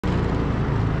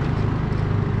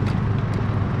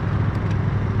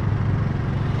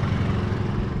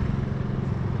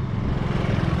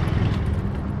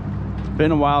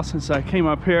Been a while since I came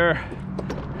up here.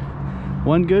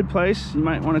 One good place you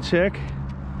might want to check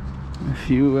if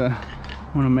you want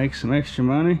to make some extra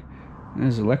money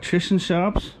is electrician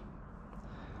shops.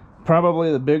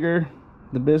 Probably the bigger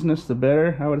the business, the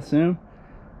better, I would assume.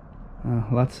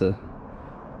 Lots of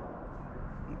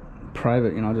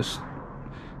private, you know, just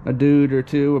a dude or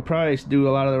two would probably do a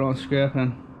lot of their own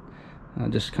scrapping.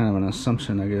 Just kind of an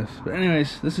assumption, I guess. But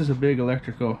anyways, this is a big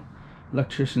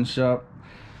electrician shop.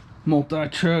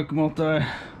 Multi-truck,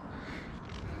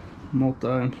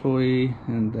 multi-employee,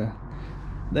 and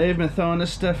they've been throwing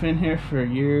this stuff in here for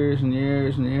years and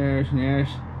years and years and years.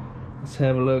 Let's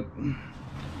have a look.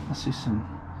 I see some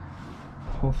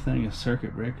whole thing of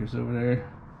circuit breakers over there.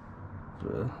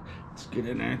 Let's get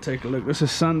in there and take a look. This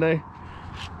is Sunday.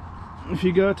 If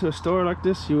you go to a store like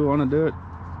this, you want to do it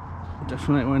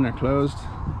definitely when they're closed.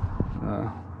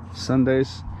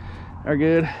 Sundays are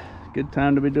good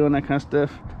time to be doing that kind of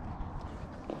stuff.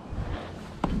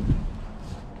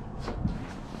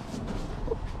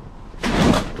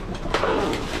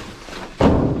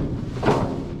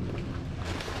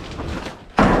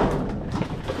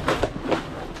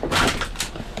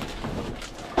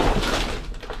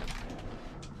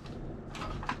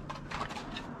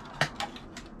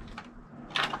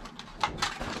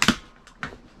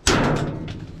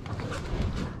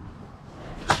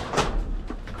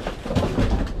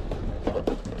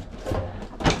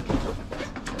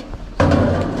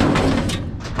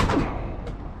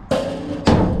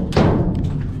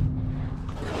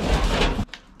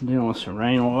 Dealing with some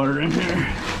rainwater in here.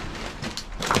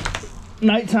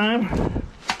 Nighttime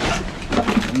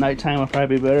will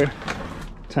probably be better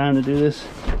time to do this,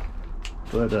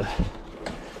 but some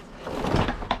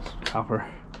copper.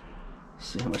 Let's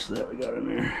see how much of that we got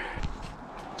in there.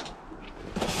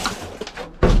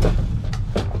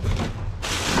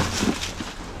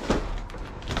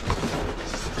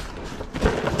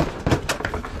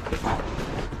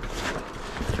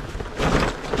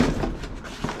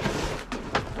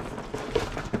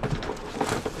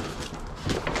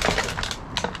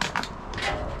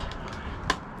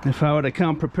 If I would have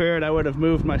come prepared, I would have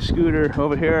moved my scooter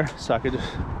over here so I could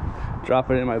just drop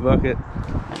it in my bucket.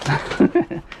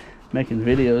 Making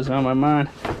videos on my mind.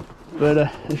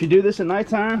 But if you do this at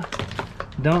nighttime,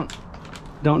 don't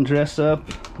dress up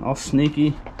all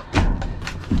sneaky.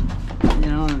 You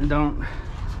know, don't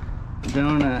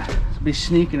be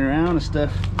sneaking around and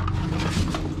stuff.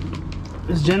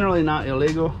 It's generally not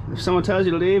illegal. If someone tells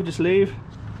you to leave, just leave.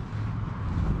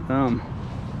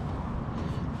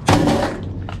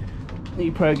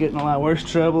 You probably get in a lot worse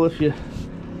trouble if you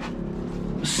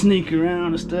sneak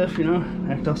around and stuff, you know,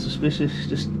 act all suspicious.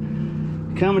 Just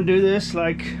come and do this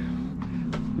like,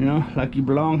 you know, like you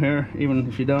belong here, even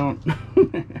if you don't.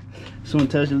 Someone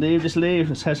tells you to leave, just leave.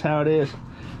 That's how it is.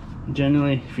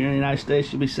 Generally, if you're in the United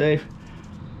States, you'll be safe.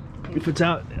 If it's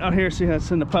out here, see how it's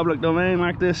in the public domain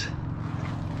like this,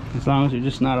 as long as you're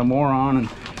just not a moron and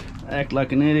act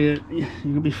like an idiot,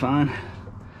 you'll be fine.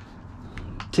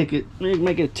 Ticket,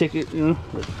 make it a ticket, you know.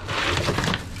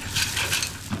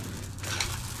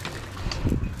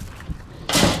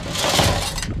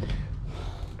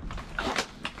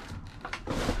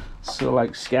 So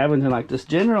like scavenging like this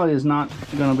generally is not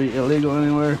going to be illegal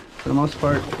anywhere for the most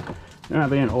part. There not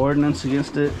being an ordinance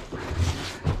against it,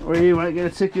 or you might get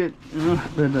a ticket, you know.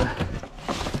 But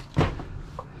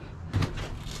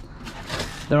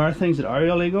there are things that are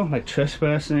illegal, like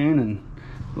trespassing and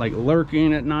like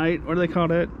lurking at night. What do they call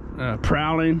that?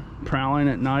 Prowling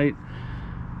at night.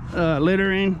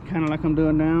 Littering, kind of like I'm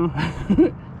doing now.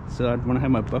 So I'd want to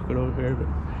have my bucket over here, but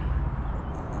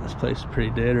this place is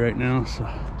pretty dead right now. So,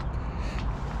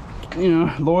 you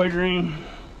know, loitering,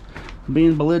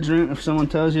 being belligerent if someone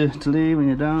tells you to leave and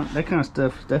you don't, that kind of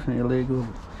stuff is definitely illegal.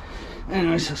 But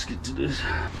anyways, let's get to this.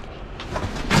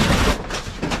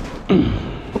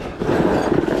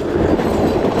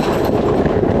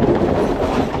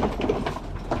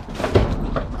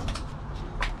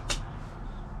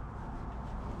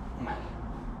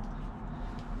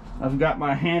 I've got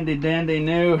my handy dandy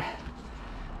new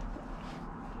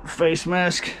face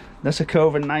mask. That's a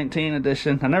COVID-19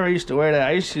 edition. I never used to wear that.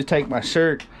 I used to take my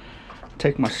shirt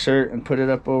and put it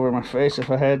up over my face if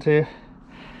I had to.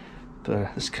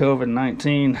 But this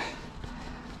COVID-19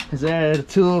 has added a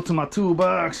tool to my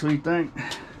toolbox. What do you think?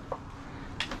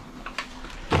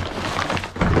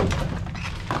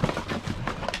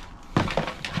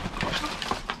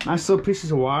 Nice little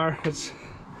pieces of wire. It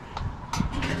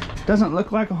doesn't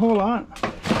look like a whole lot,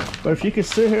 but if you could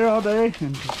sit here all day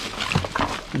and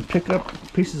pick up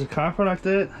pieces of copper like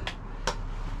that,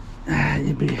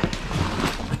 you'd be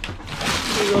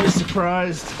really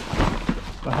surprised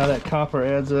by how that copper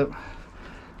adds up.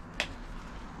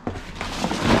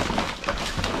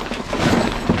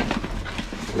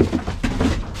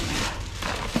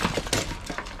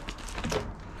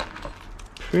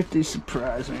 Pretty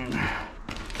surprising.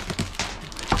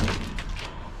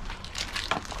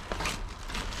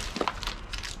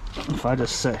 If I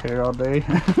just sit here all day.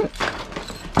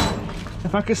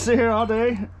 If I could sit here all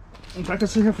day, if I could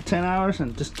sit here for 10 hours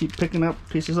and just keep picking up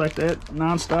pieces like that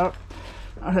non-stop,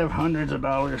 I'd have hundreds of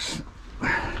dollars.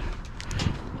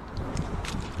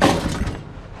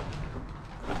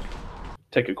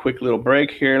 Take a quick little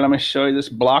break here. Let me show you this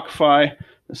BlockFi.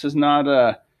 This is not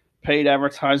a paid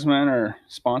advertisement or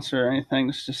sponsor or anything.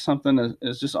 It's just something that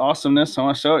is just awesomeness. I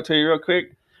want to show it to you real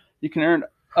quick. You can earn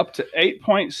up to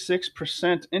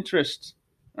 8.6% interest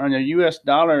on your US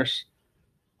dollars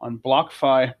on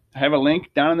BlockFi. I have a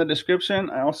link down in the description.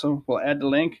 I also will add the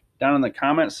link down in the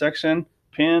comment section,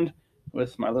 pinned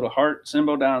with my little heart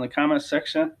symbol down in the comment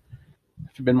section.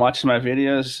 If you've been watching my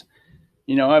videos,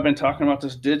 you know I've been talking about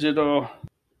this digital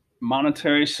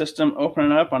monetary system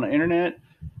opening up on the internet.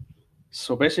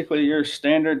 So basically your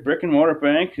standard brick and mortar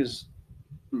bank is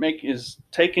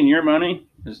taking your money.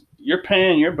 You're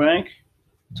paying your bank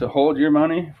to hold your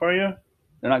money for you.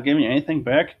 They're not giving you anything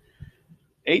back.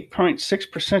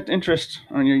 8.6% interest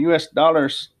on your US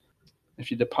dollars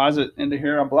if you deposit into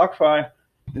here on BlockFi.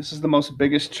 This is the most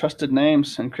biggest trusted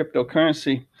names in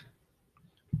cryptocurrency.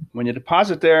 When you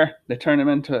deposit there, they turn them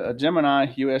into a Gemini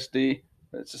USD.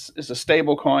 It's a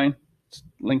stable coin. It's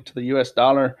linked to the US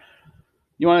dollar.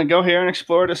 You want to go here and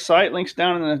explore the site. Links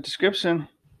down in the description.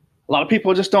 A lot of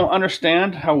people just don't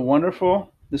understand how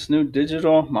wonderful this new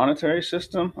digital monetary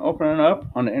system opening up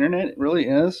on the internet really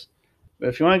is. But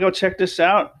if you want to go check this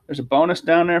out, there's a bonus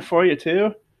down there for you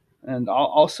too. And I'll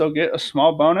also get a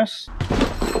small bonus.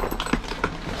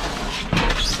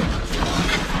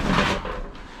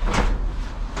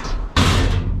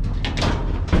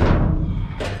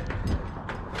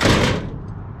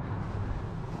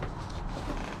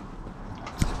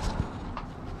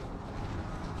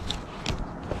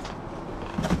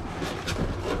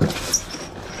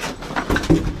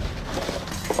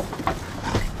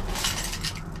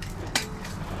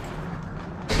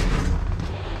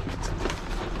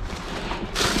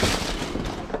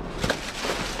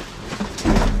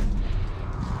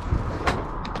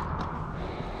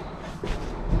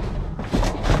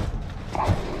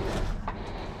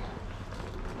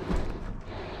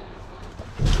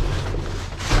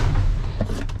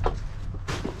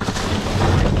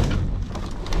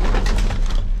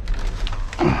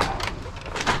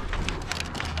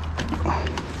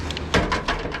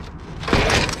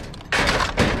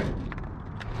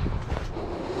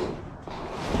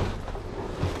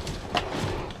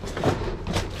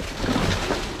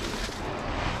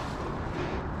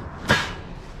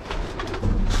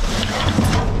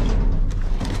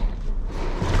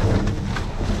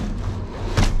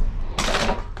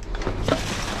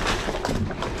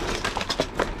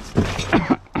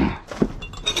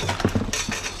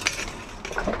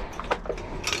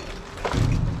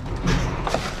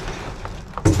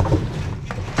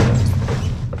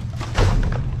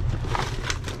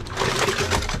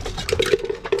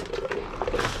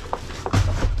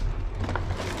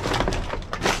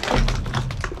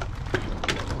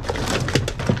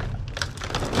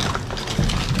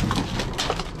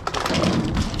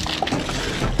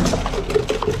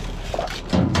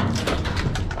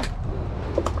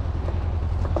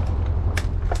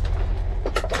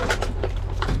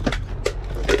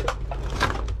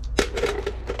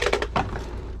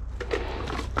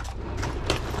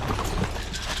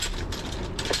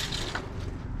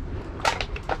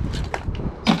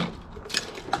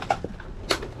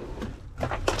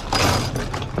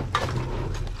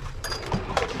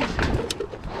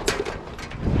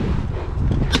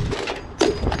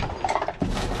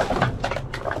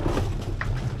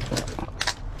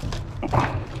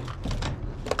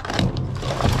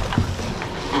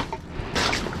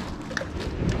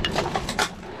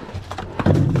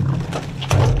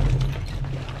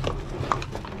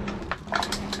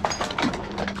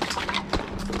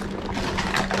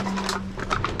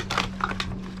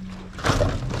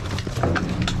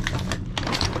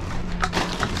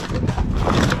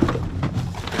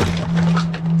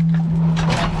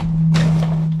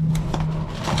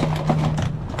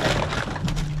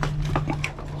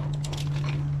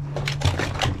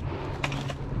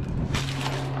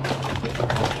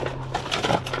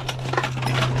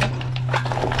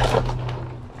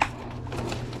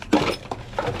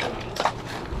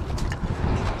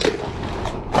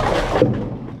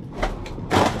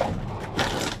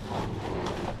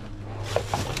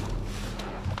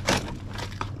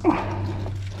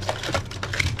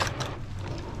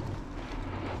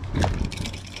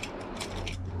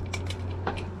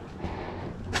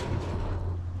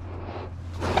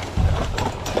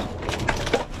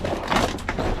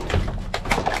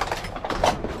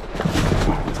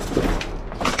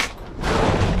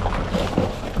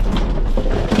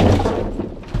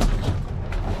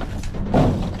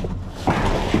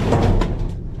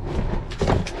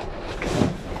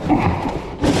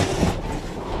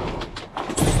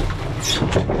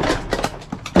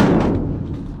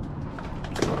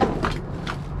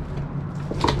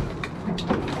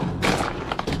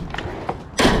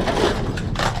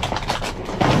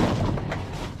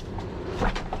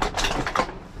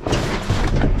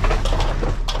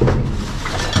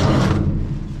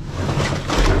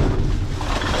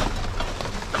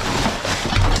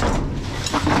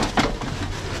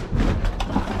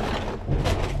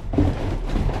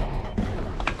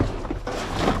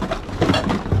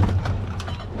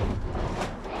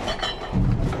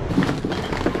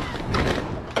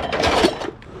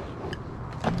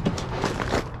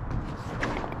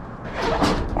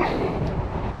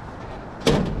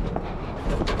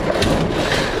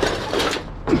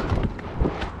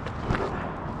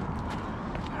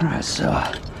 So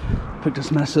picked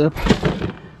this mess up. It's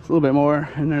a little bit more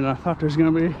in there than I thought there's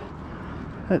gonna be.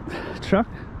 That truck,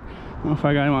 I don't know if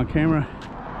I got him on camera,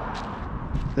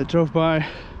 that drove by. I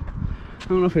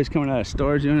don't know if he's coming out of a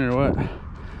storage unit or what.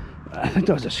 I think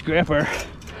that was a scrapper.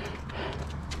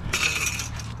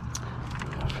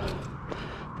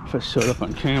 If I showed up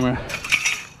on camera,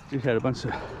 he had a bunch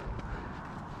of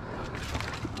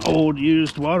old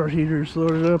used water heaters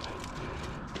loaded up.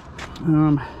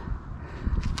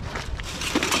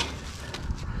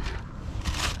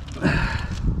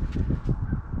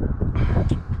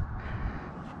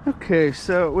 Okay,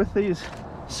 so with these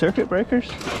circuit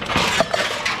breakers,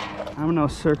 I'm no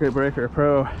circuit breaker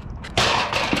pro,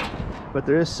 but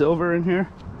there is silver in here,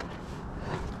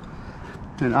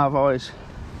 and I've always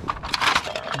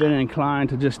been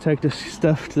inclined to just take this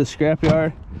stuff to the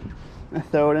scrapyard. I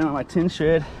throw it in my tin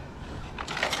shed,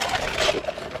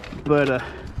 but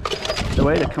the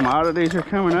way the commodities are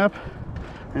coming up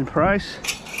in price,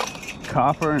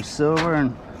 copper and silver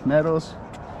and metals,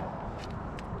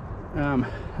 and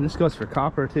this goes for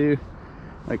copper too,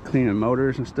 like cleaning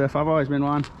motors and stuff. I've always been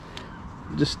one.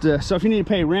 Just so if you need to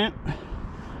pay rent,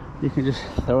 you can just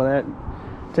throw that,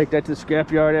 take that to the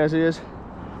scrapyard as is.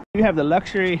 You have the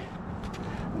luxury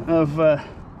of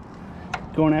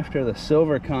going after the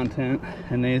silver content,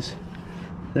 and there's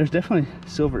definitely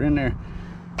silver in there,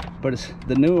 but it's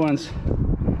the new ones.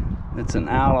 It's an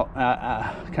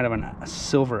kind of a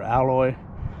silver alloy,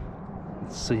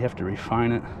 so you have to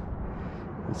refine it.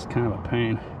 It's kind of a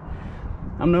pain.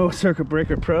 I'm no circuit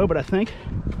breaker pro, but I think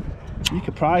you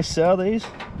could probably sell these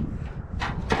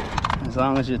as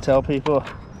long as you tell people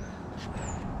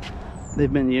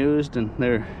they've been used and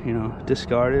they're, you know,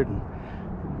 discarded.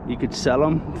 You could sell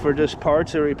them for just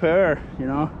parts or repair, you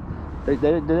know. They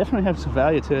definitely have some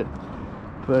value to it,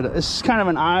 but it's kind of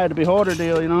an eye of the beholder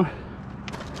deal, you know.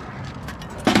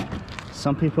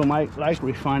 Some people might like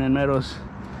refining metals,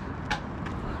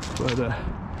 but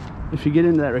if you get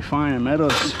into that refining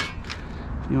metals,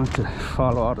 you want to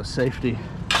follow all the safety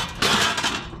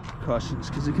precautions,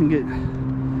 because it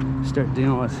can start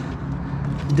dealing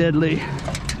with deadly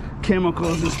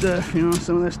chemicals and stuff, you know,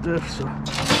 some of that stuff. So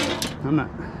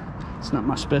it's not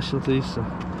my specialty. So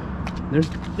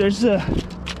there's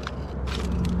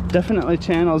definitely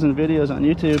channels and videos on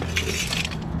YouTube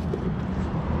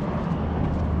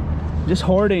just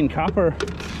hoarding copper.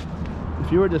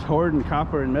 If you were just hoarding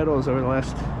copper and metals over the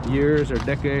last years or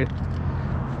decade,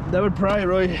 that would probably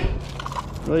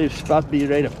really about to be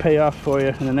ready to pay off for you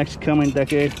in the next coming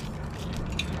decade.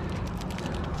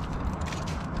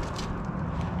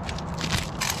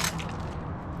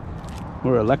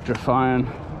 We're electrifying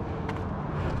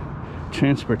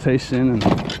transportation and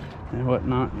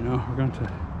whatnot, you know. We're going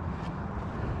to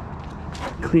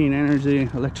clean energy,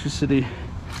 electricity,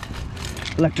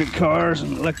 electric cars,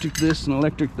 and electric this and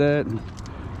electric that. And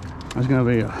there's going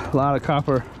to be a lot of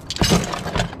copper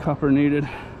needed,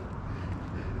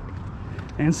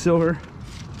 and silver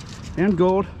and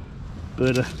gold,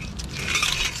 but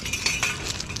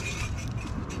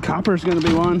copper is going to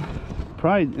be one,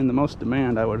 probably in the most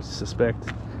demand, I would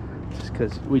suspect, just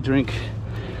because we drink,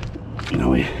 you know,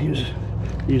 we use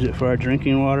it for our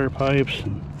drinking water pipes,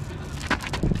 and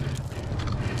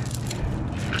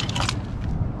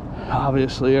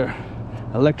obviously our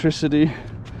electricity.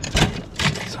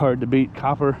 It's hard to beat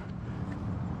copper.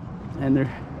 And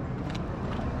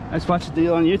I just watched a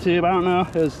deal on YouTube. I don't know,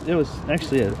 it was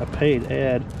actually a paid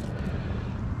ad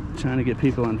trying to get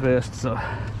people to invest, so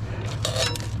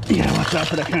you gotta watch out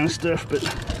for that kind of stuff. But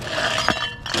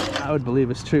I would believe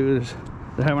it's true.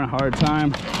 They're having a hard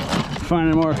time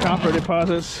finding more copper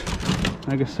deposits.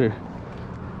 I guess they're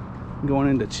going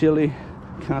into Chile,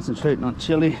 concentrating on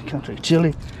Chile, country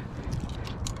Chile.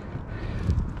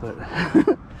 But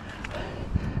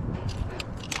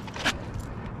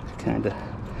kind of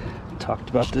talked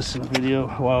about this in a video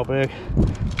a while back.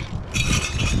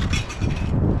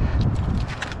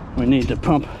 We need to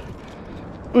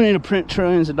print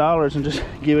trillions of dollars and just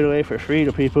give it away for free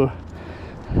to people,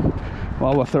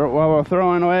 while we're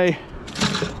throwing away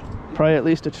probably at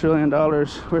least $1 trillion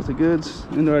worth of goods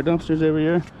into our dumpsters every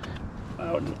year.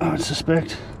 I would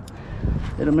suspect,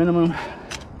 at a minimum.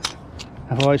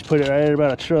 I've always put it right at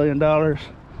about $1 trillion.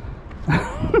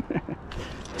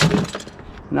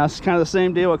 And that's kind of the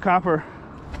same deal with copper.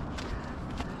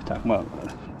 Talking about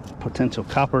potential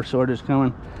copper shortage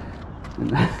coming.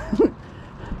 And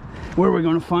where are we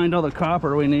going to find all the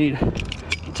copper we need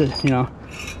to, you know,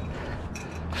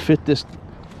 fit this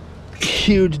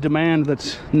huge demand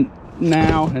that's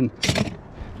now and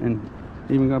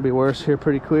even going to be worse here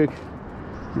pretty quick.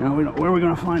 You know, where are we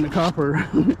going to find the copper?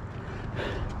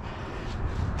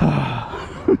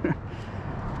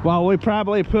 Well, we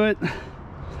probably put,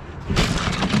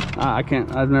 I've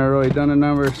never really done the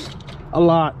numbers. A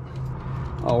lot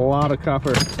of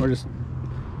copper.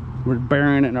 We're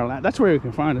burying it in our land. That's where you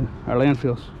can find it, our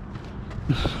landfills.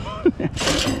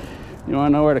 You want to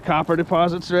know where the copper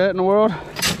deposits are at in the world?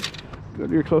 Go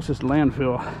to your closest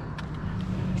landfill.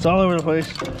 It's all over the place.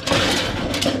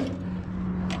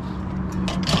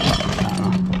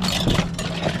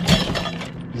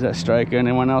 Does that strike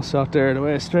anyone else out there the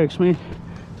way it strikes me?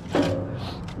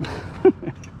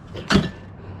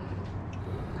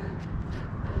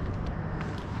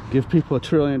 Give people $1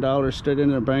 trillion straight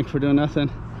into their bank for doing nothing.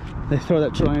 They throw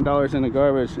that $1 trillion in the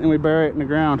garbage and we bury it in the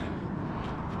ground.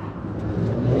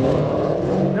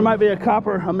 There might be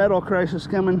a metal crisis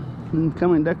coming in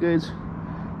coming decades.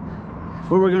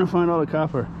 Where we're gonna find all the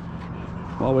copper?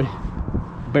 While we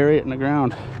bury it in the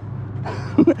ground.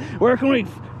 Where can we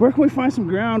find some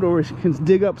ground where we can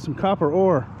dig up some copper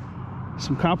ore,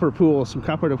 some copper pools, some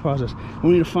copper deposits? We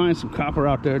need to find some copper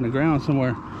out there in the ground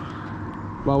somewhere.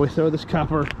 While we throw this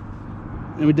copper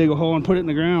and we dig a hole and put it in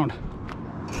the ground.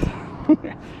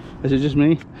 Is it just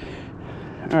me?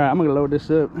 All right, I'm gonna load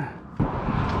this up.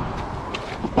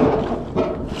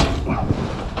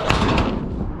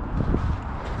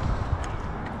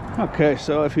 Okay,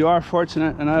 so if you are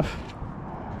fortunate enough,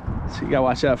 so you gotta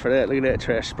watch out for that. Look at that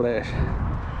trash splash.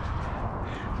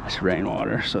 That's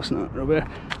rainwater, so it's not real bad.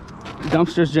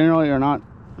 Dumpsters generally are not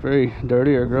very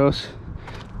dirty or gross,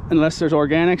 unless there's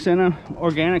organics in them.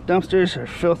 Organic dumpsters are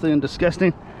filthy and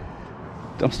disgusting.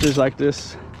 Dumpsters like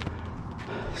this,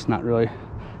 it's not really,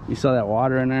 you saw that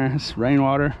water in there, it's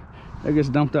rainwater. It gets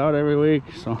dumped out every week,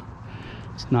 so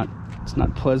it's not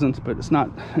pleasant, but it's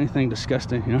not anything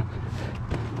disgusting, you know.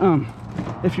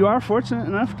 If you are fortunate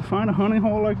enough to find a honey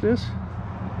hole like this,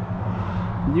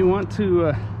 you want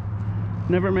to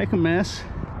never make a mess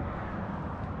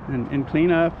and clean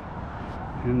up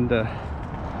and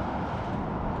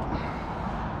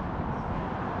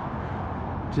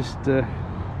just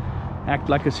act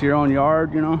like it's your own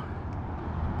yard, you know.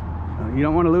 You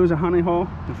don't want to lose a honey hole.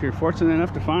 If you're fortunate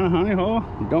enough to find a honey hole,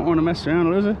 you don't want to mess around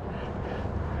and lose it.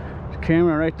 There's a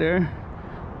camera right there,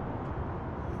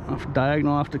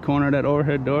 diagonal off the corner of that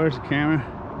overhead door is a camera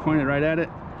pointed right at it,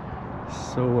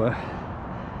 so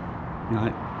you know,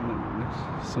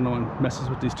 so no one messes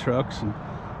with these trucks and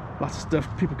lots of stuff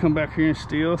people come back here and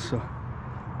steal. So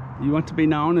you want to be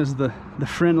known as the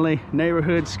friendly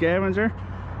neighborhood scavenger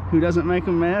who doesn't make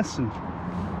a mess and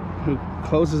who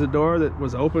closes the door that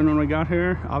was open when we got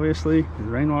here, obviously the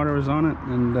rainwater was on it.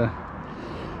 And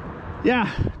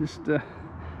yeah, just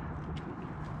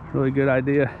really good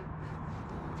idea.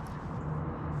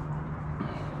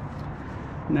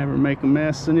 Never make a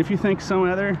mess. And if you think some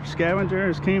other scavenger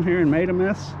has came here and made a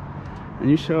mess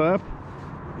and you show up,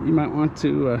 you might want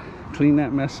to clean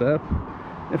that mess up.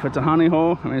 If it's a honey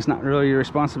hole, I mean, it's not really your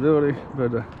responsibility,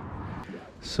 but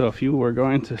so if you were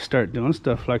going to start doing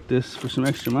stuff like this for some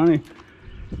extra money,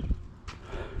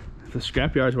 if the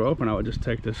scrap yards were open, I would just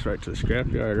take this right to the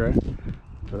scrap yard, right?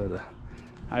 But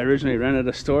I originally rented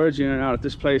a storage unit out at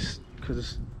this place because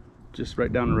it's just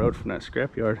right down the road from that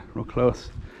scrap yard, real close.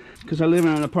 Because I live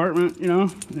in an apartment, you know,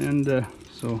 and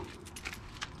so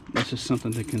that's just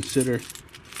something to consider.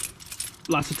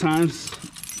 Lots of times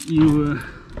you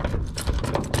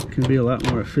can be a lot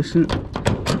more efficient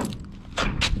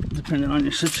depending on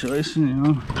your situation, you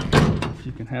know. If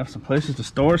you can have some places to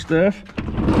store stuff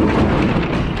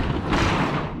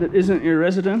that isn't your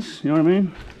residence, you know what I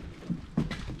mean?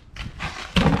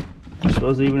 I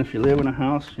suppose even if you live in a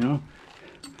house, you know,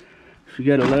 if you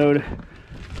got a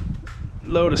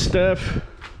load of stuff,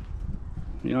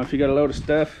 you know, if you got a load of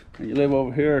stuff and you live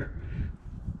over here,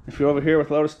 if you're over here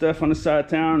with a load of stuff on this side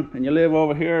of town and you live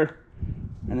over here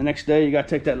and the next day you got to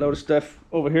take that load of stuff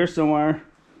over here somewhere,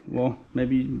 well,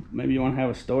 maybe you want to have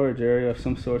a storage area of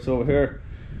some sorts over here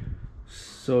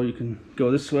so you can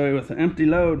go this way with an empty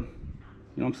load. You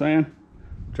know what I'm saying?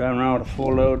 Driving around with a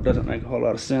full load doesn't make a whole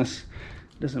lot of sense.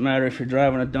 Doesn't matter if you're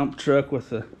driving a dump truck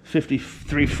with a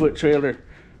 53-foot trailer,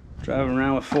 driving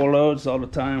around with full loads all the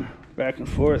time, back and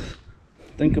forth.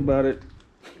 Think about it.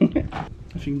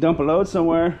 If you can dump a load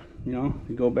somewhere, you know,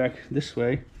 you go back this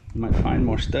way, you might find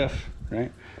more stuff,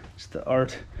 right? It's the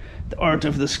art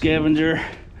of the scavenger.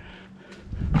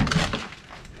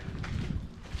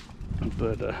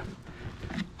 But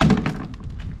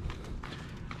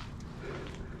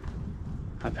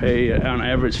I pay on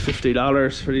average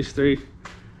 $50 for these three,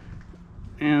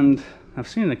 and I've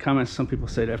seen in the comments some people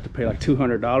say they have to pay like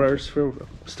 $200 for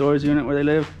a storage unit where they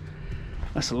live.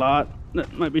 That's a lot.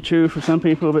 That might be true for some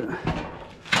people, but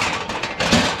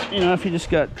you know, if you just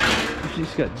got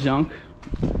junk,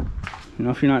 you You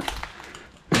know, if you're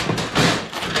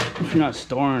not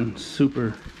storing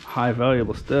super high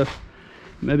valuable stuff,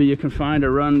 maybe you can find a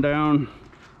rundown,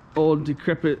 old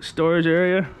decrepit storage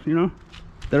area. You know,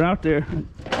 they're out there.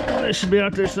 They should be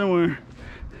out there somewhere.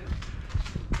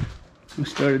 We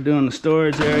started doing the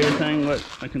storage area thing, what,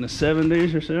 like in the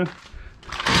 70s or so?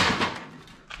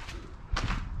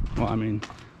 Well, I mean,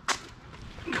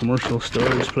 commercial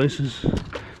storage places.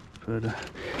 But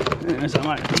anyways, I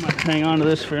might hang on to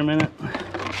this for a minute.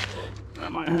 I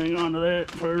might hang on to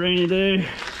that for a rainy day.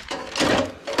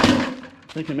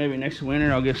 Thinking maybe next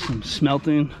winter I'll get some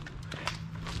smelting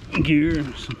gear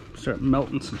and start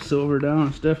melting some silver down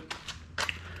and stuff.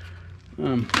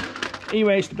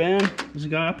 E-Waste Ben, there's a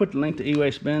guy. I put the link to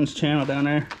E-Waste Ben's channel down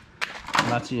there.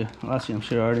 Lots of you I'm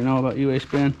sure already know about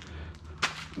E-Waste Ben.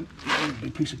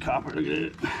 Big piece of copper, look at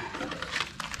it.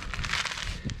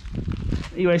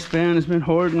 E-Waste Ben has been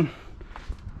hoarding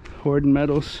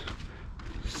metals,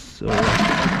 so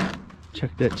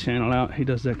check that channel out. He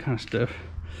does that kind of stuff.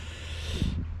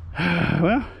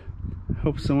 Well,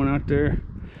 hope someone out there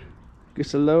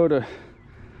gets a load of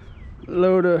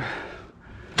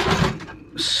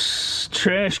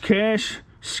trash cash,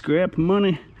 scrap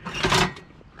money.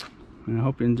 And I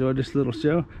hope you enjoyed this little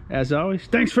show. As always,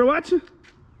 thanks for watching.